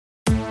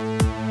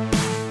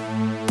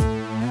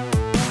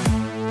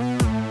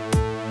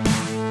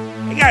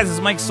guys, it's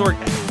Mike Sorg,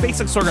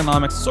 Basic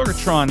Sorganomics,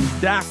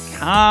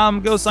 Sorgatron.com.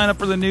 Go sign up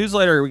for the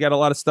newsletter. We got a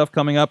lot of stuff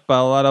coming up, a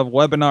lot of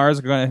webinars.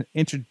 We're going to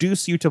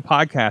introduce you to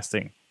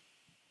podcasting.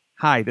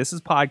 Hi, this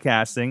is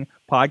podcasting.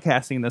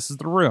 Podcasting, this is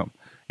the room.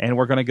 And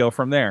we're going to go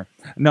from there.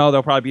 No,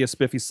 there'll probably be a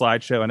spiffy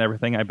slideshow and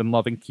everything. I've been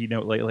loving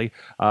Keynote lately,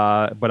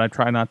 but I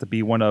try not to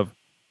be one of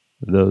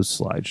those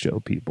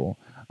slideshow people.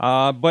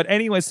 But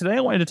anyways, today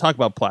I wanted to talk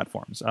about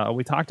platforms.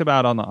 We talked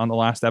about on the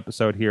last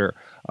episode here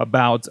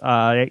about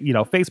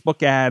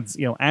Facebook ads,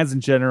 ads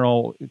in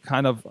general.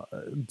 Kind of,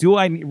 do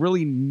I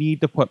really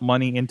need to put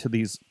money into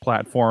these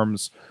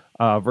platforms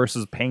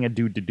versus paying a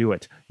dude to do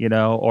it,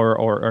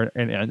 or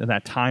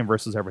that time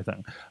versus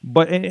everything.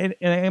 But and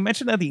I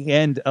mentioned at the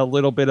end a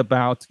little bit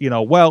about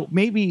well,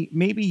 maybe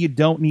you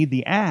don't need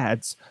the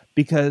ads,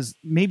 because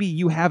maybe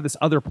you have this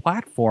other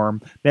platform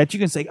that you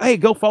can say, hey,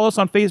 go follow us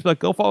on Facebook,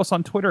 go follow us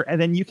on Twitter,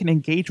 and then you can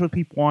engage with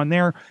people on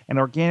there and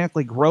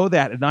organically grow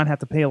that and not have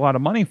to pay a lot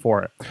of money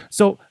for it.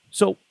 So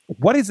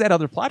what is that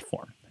other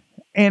platform?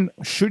 And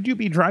should you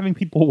be driving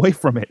people away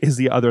from it is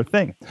the other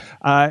thing.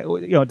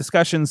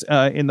 Discussions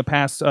in the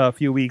past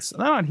few weeks,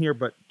 not on here,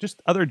 but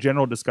just other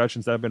general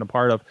discussions that I've been a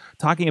part of,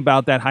 talking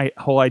about that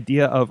whole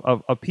idea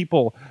of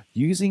people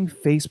using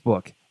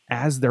Facebook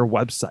as their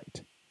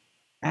website.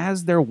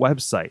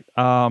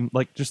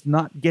 Like just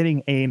not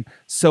getting a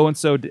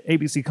so-and-so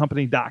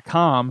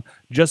abccompany.com,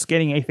 just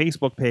getting a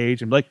Facebook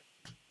page and like,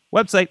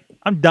 website,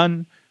 I'm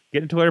done,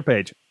 get a Twitter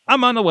page,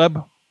 I'm on the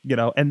web,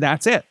 and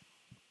that's it.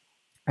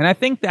 And I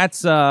think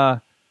that's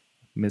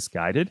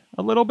misguided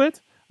a little bit.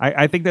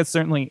 I think that's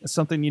certainly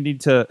something you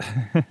need to,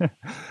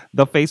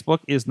 the Facebook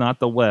is not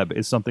the web,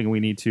 is something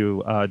we need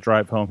to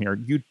drive home here.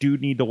 You do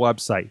need the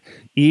website,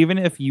 even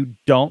if you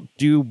don't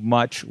do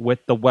much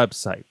with the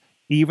website.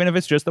 Even if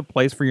it's just a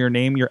place for your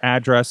name, your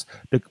address,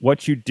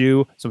 what you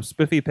do, some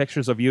spiffy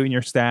pictures of you and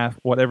your staff,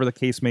 whatever the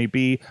case may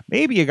be.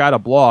 Maybe you got a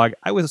blog.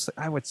 I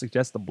would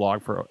suggest the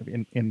blog for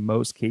in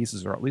most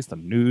cases, or at least the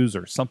news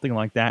or something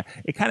like that.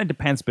 It kind of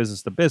depends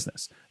business to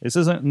business.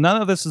 None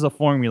of this is a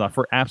formula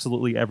for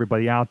absolutely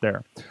everybody out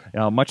there.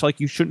 Much like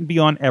you shouldn't be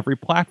on every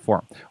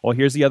platform. Well,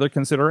 here's the other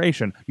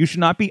consideration. You should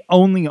not be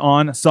only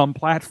on some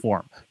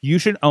platform. You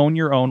should own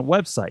your own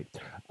website.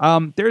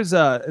 There's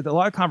a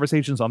lot of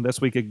conversations on This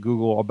Week at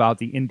Google about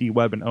the indie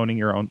web and owning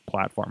your own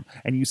platform,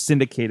 and you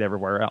syndicate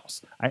everywhere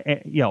else.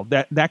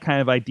 That kind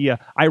of idea.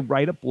 I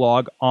write a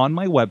blog on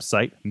my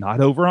website,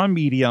 not over on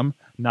Medium,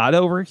 not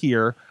over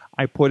here.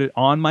 I put it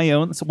on my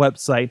own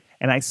website,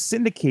 and I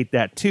syndicate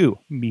that to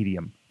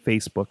Medium,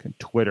 Facebook, and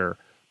Twitter,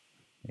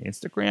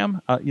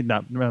 Instagram.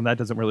 That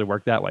doesn't really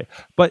work that way.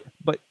 But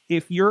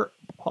if you're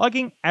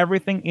plugging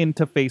everything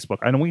into Facebook,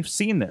 and we've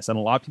seen this, and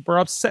a lot of people are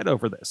upset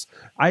over this.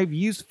 I've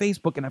used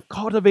Facebook, and I've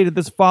cultivated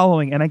this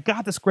following, and I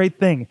got this great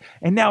thing,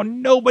 and now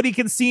nobody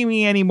can see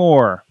me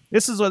anymore.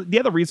 This is the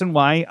other reason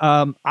why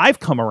I've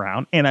come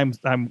around, and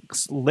I'm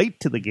late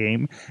to the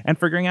game and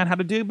figuring out how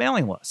to do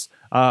mailing lists.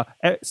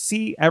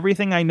 See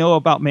everything I know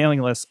about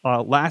mailing lists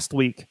last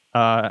week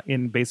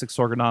in Basic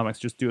Sorganomics.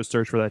 Just do a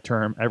search for that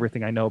term,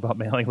 everything I know about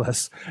mailing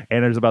lists,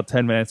 and there's about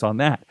 10 minutes on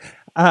that.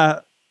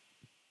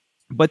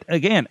 But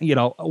again,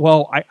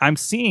 I'm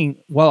seeing,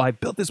 I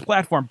built this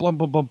platform, boom,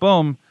 boom, boom,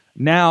 boom.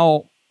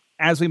 Now,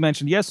 as we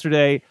mentioned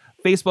yesterday,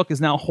 Facebook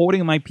is now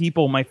holding my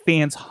people, my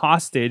fans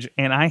hostage,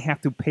 and I have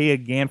to pay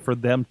again for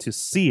them to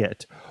see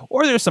it.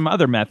 Or there's some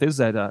other methods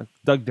that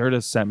Doug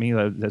Dirtis sent me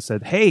that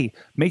said, hey,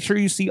 make sure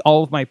you see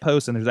all of my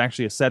posts, and there's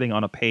actually a setting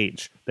on a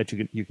page that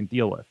you can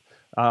deal with.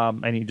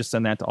 And you just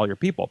send that to all your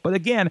people. But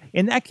again,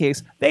 in that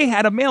case, they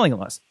had a mailing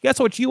list. Guess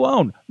what you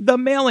own? The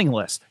mailing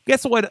list.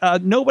 Guess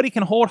what? Nobody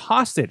can hold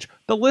hostage.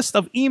 The list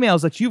of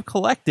emails that you've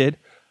collected,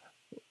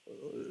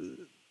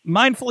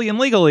 mindfully and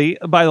legally,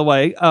 by the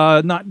way,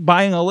 not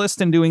buying a list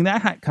and doing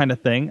that kind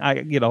of thing.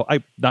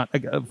 I'm not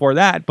for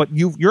that, but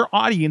your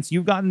audience,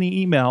 you've gotten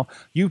the email,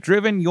 you've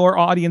driven your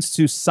audience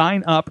to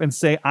sign up and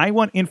say, I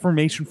want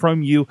information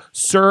from you,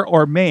 sir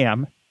or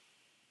ma'am.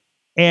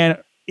 And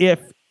if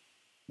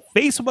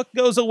Facebook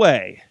goes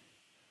away,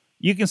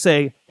 you can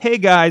say, hey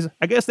guys,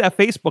 I guess that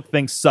Facebook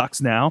thing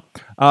sucks now.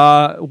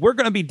 We're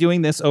going to be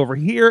doing this over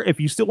here. If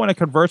you still want to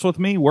converse with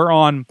me, we're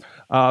on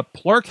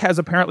Plurk has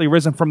apparently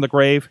risen from the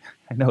grave.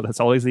 I know that's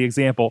always the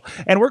example.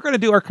 And we're going to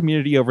do our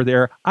community over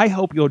there. I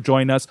hope you'll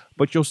join us,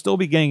 but you'll still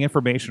be getting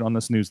information on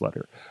this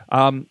newsletter.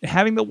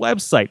 Having the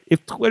website,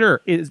 if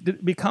Twitter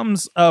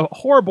becomes a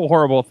horrible,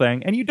 horrible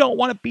thing and you don't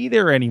want to be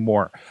there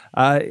anymore,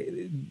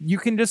 you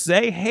can just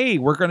say, hey,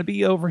 we're going to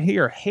be over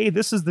here. Hey,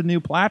 this is the new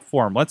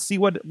platform. Let's see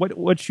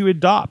what you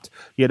adopt.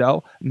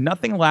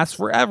 Nothing lasts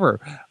forever.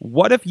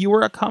 What if you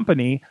were a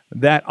company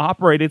that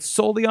operated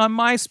solely on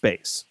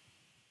MySpace?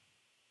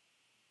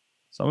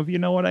 Some of you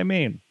know what I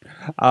mean.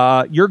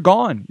 You're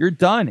gone. You're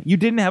done. You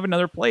didn't have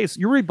another place.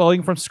 You're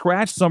rebuilding from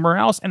scratch somewhere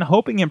else and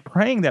hoping and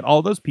praying that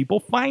all those people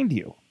find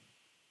you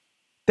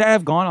that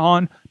have gone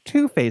on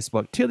to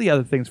Facebook, to the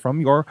other things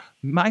from your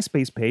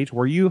MySpace page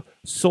where you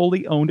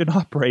solely owned and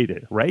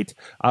operated, right?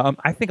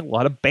 I think a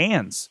lot of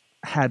bands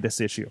had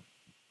this issue.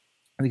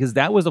 because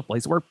that was the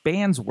place where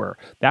fans were.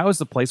 That was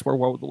the place where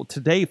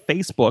today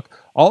Facebook,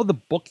 all the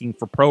booking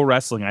for pro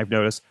wrestling, I've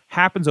noticed,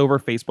 happens over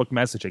Facebook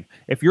messaging.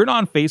 If you're not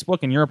on Facebook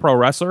and you're a pro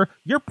wrestler,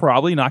 you're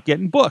probably not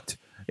getting booked.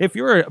 If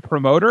you're a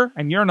promoter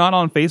and you're not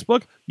on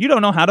Facebook, you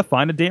don't know how to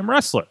find a damn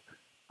wrestler.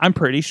 I'm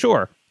pretty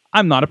sure.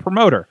 I'm not a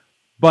promoter,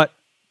 but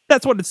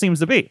that's what it seems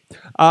to be.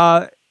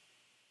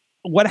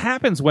 What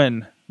happens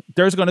when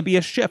there's going to be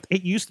a shift?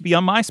 It used to be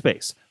on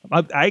MySpace.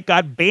 I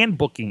got band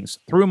bookings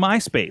through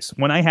MySpace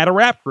when I had a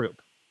rap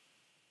group.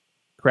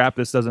 Crap,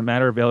 this doesn't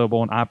matter. Available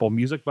on Apple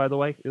Music, by the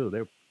way.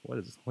 Ew,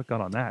 what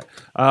got on that?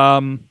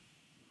 What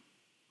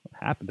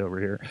happened over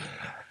here?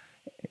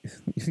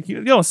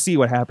 You don't see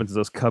what happens to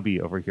those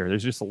cubby over here.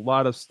 There's just a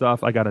lot of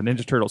stuff. I got a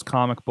Ninja Turtles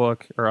comic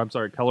book, or I'm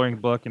sorry, coloring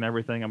book and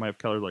everything. I might have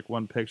colored like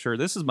one picture.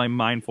 This is my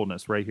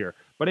mindfulness right here.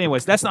 But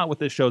anyways, that's not what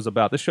this show's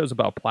about. This show's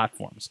about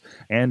platforms.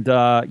 And,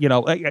 you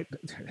know,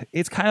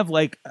 it's kind of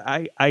like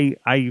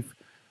I've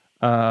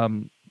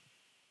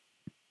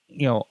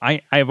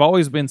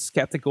always been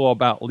skeptical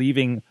about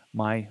leaving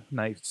my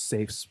nice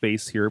safe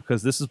space here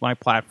because this is my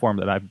platform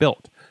that I've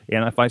built.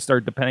 And if I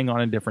start depending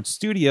on a different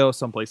studio,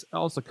 someplace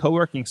else, a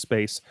co-working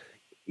space,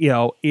 you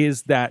know,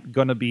 is that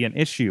going to be an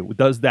issue?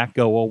 Does that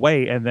go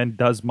away? And then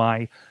does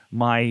my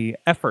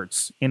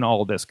efforts in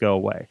all of this go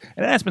away?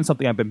 And that's been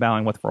something I've been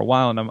battling with for a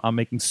while, and I'm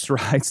making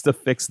strides to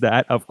fix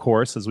that, of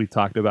course, as we've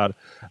talked about,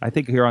 I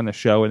think, here on the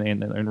show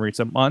in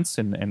recent months.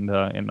 And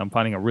I'm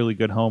finding a really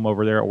good home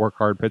over there at Work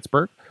Hard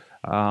Pittsburgh.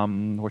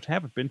 Which I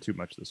haven't been too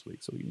much this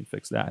week, so we can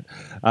fix that.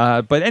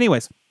 But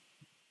anyways,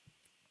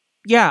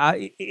 yeah,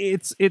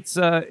 it's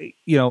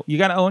you know, you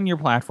got to own your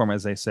platform,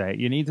 as they say.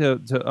 You need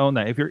to own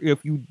that. If you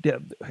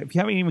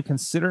haven't even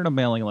considered a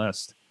mailing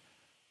list,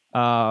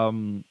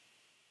 and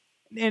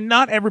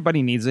not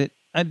everybody needs it.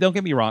 Don't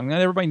get me wrong, not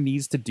everybody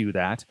needs to do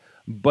that.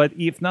 But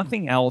if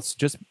nothing else,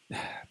 just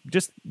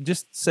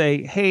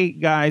say, hey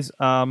guys,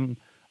 we're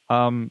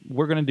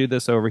gonna do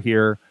this over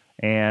here.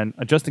 And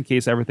just in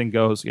case everything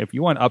goes, if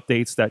you want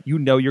updates that you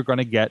know you're going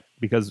to get,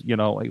 because you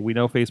know we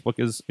know Facebook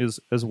is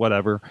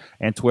whatever,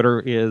 and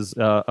Twitter is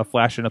a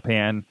flash in a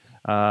pan.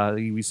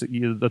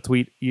 The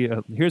tweet,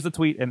 here's the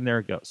tweet, and there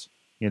it goes.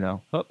 You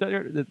know, oh,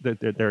 there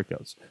it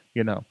goes.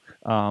 You know,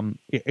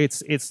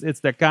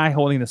 it's that guy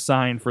holding the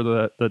sign for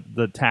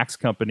the tax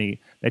company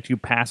that you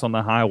pass on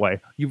the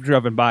highway. You've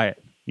driven by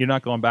it. You're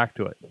not going back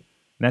to it, and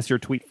that's your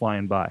tweet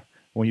flying by.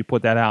 When you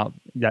put that out,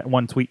 that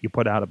one tweet you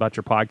put out about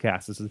your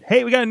podcast, it says,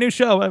 "Hey, we got a new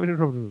show."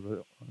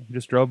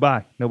 Just drove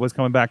by. Nobody's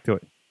coming back to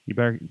it. You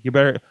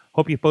better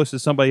hope you posted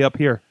somebody up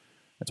here.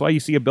 That's why you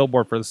see a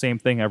billboard for the same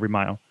thing every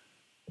mile.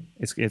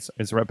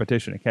 It's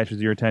repetition. It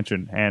catches your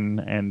attention.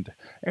 And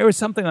there was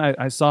something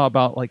I saw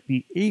about like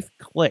the 8th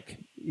click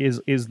is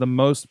the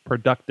most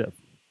productive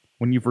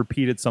when you've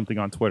repeated something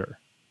on Twitter.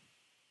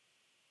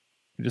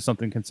 Just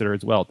something to consider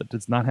as well. That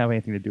does not have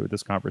anything to do with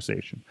this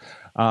conversation.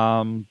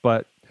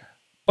 But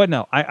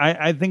no,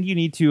 I think you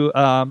need to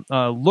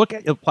look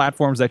at the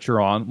platforms that you're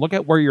on, look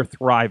at where you're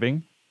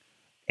thriving,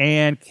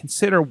 and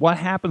consider what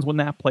happens when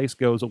that place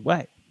goes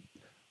away.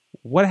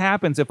 What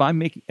happens if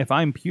I'm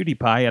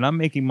PewDiePie and I'm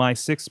making my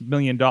 $6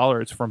 million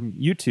from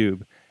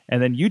YouTube,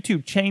 and then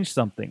YouTube changed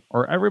something,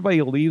 or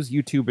everybody leaves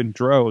YouTube in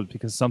droves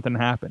because something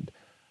happened?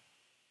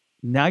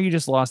 Now you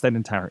just lost that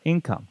entire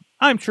income.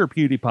 I'm sure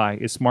PewDiePie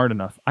is smart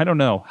enough. I don't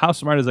know how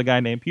smart is a guy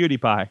named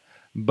PewDiePie,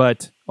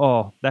 but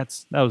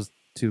that was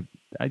too.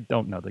 I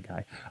don't know the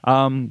guy.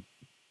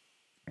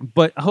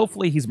 But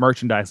hopefully he's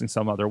merchandising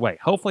some other way.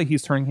 Hopefully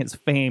he's turning his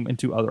fame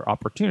into other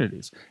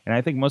opportunities. And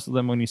I think most of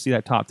them, when you see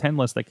that top 10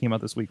 list that came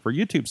out this week for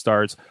YouTube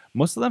stars,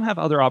 most of them have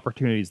other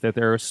opportunities that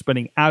they're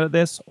spinning out of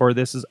this, or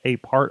this is a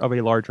part of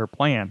a larger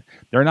plan.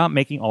 They're not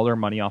making all their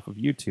money off of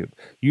YouTube.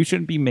 You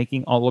shouldn't be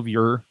making all of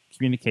your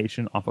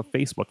communication off of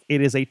Facebook.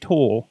 It is a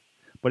tool,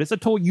 but it's a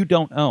tool you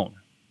don't own.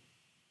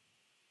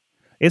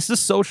 It's the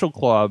social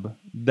club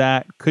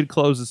that could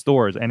close its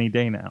doors any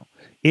day now.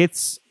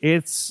 It's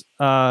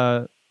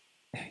the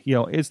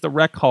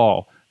rec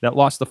hall that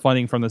lost the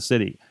funding from the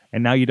city,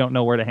 and now you don't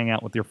know where to hang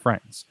out with your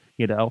friends.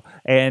 You know,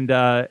 and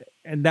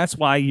that's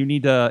why you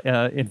need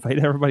to invite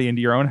everybody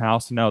into your own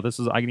house. No,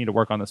 I need to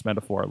work on this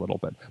metaphor a little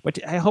bit, but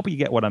I hope you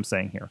get what I'm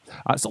saying here.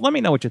 So let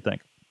me know what you think.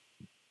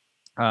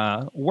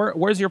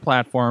 Where's your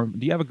platform?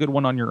 Do you have a good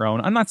one on your own?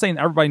 I'm not saying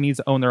everybody needs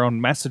to own their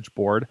own message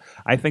board.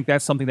 I think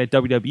that's something that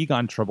WWE got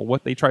in trouble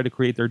with. They tried to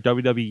create their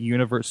WWE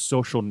Universe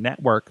social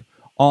network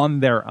on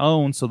their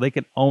own so they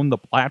could own the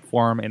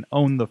platform and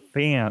own the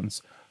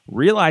fans,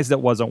 realized it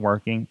wasn't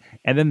working,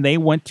 and then they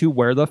went to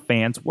where the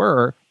fans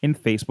were in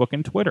Facebook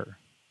and Twitter.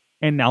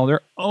 And now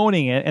they're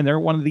owning it, and they're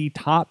one of the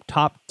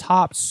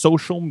top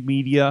social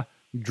media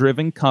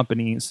driven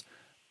companies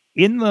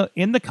in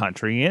the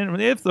country, and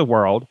if the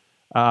world.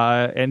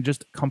 And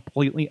just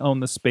completely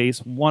own the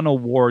space, won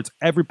awards.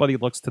 Everybody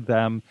looks to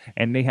them,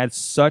 and they had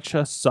such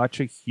a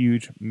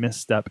huge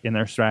misstep in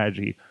their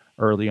strategy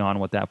early on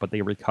with that, but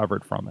they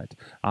recovered from it.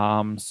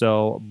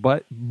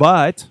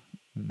 But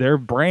their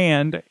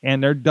brand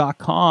and their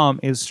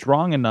 .com is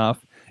strong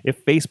enough.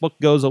 If Facebook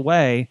goes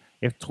away,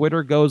 if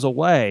Twitter goes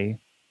away,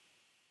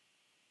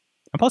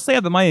 And plus, they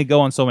have the money to go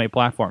on so many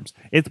platforms.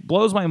 It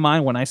blows my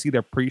mind when I see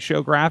their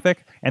pre-show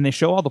graphic and they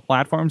show all the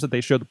platforms that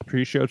they show the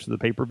pre-show to the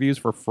pay-per-views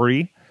for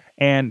free,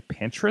 and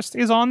Pinterest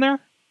is on there.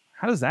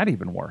 How does that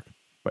even work?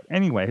 But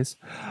anyways,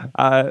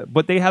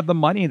 but they have the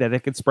money that they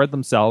can spread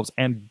themselves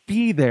and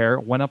be there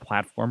when a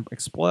platform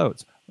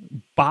explodes.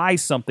 Buy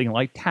something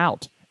like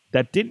Tout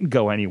that didn't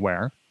go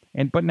anywhere,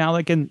 but now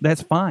they can.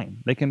 That's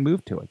fine. They can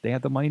move to it. They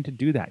have the money to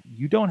do that.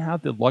 You don't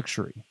have the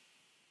luxury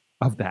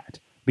of that,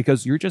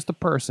 because you're just a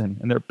person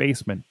in their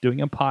basement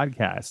doing a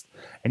podcast,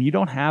 and you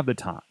don't have the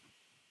time.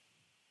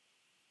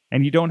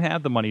 And you don't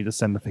have the money to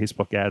send the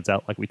Facebook ads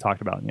out like we talked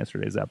about in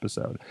yesterday's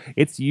episode.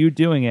 It's you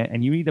doing it,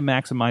 and you need to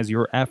maximize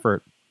your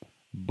effort,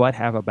 but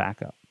have a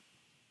backup.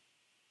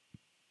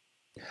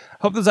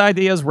 Hope those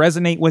ideas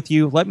resonate with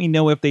you. Let me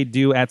know if they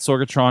do at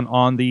Sorgatron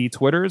on the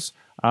Twitters.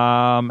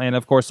 And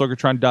of course,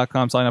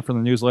 Sorgatron.com. Sign up for the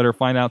newsletter.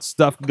 Find out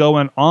stuff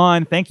going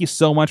on. Thank you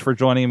so much for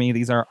joining me.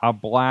 These are a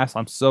blast.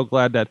 I'm so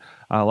glad that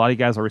a lot of you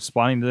guys are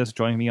responding to this,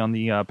 joining me on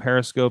the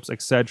Periscopes,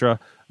 etc.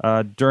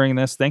 During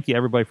this. Thank you,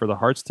 everybody, for the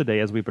hearts today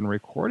as we've been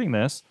recording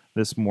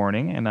this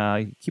morning.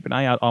 And keep an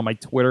eye out on my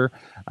Twitter.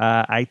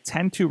 I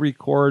tend to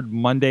record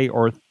Monday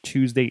or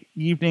Tuesday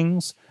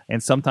evenings,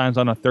 and sometimes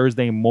on a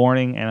Thursday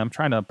morning, and I'm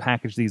trying to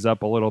package these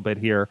up a little bit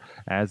here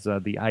as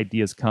the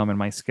ideas come and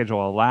my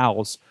schedule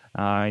allows.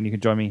 And you can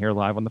join me here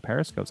live on the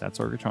Periscopes at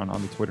Sorgatron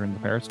on the Twitter and the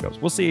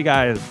Periscopes. We'll see you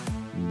guys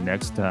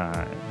next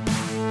time.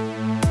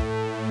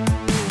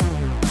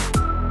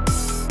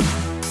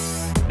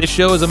 This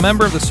show is a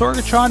member of the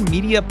Sorgatron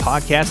Media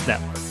Podcast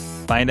Network.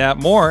 Find out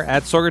more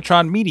at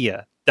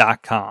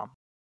sorgatronmedia.com.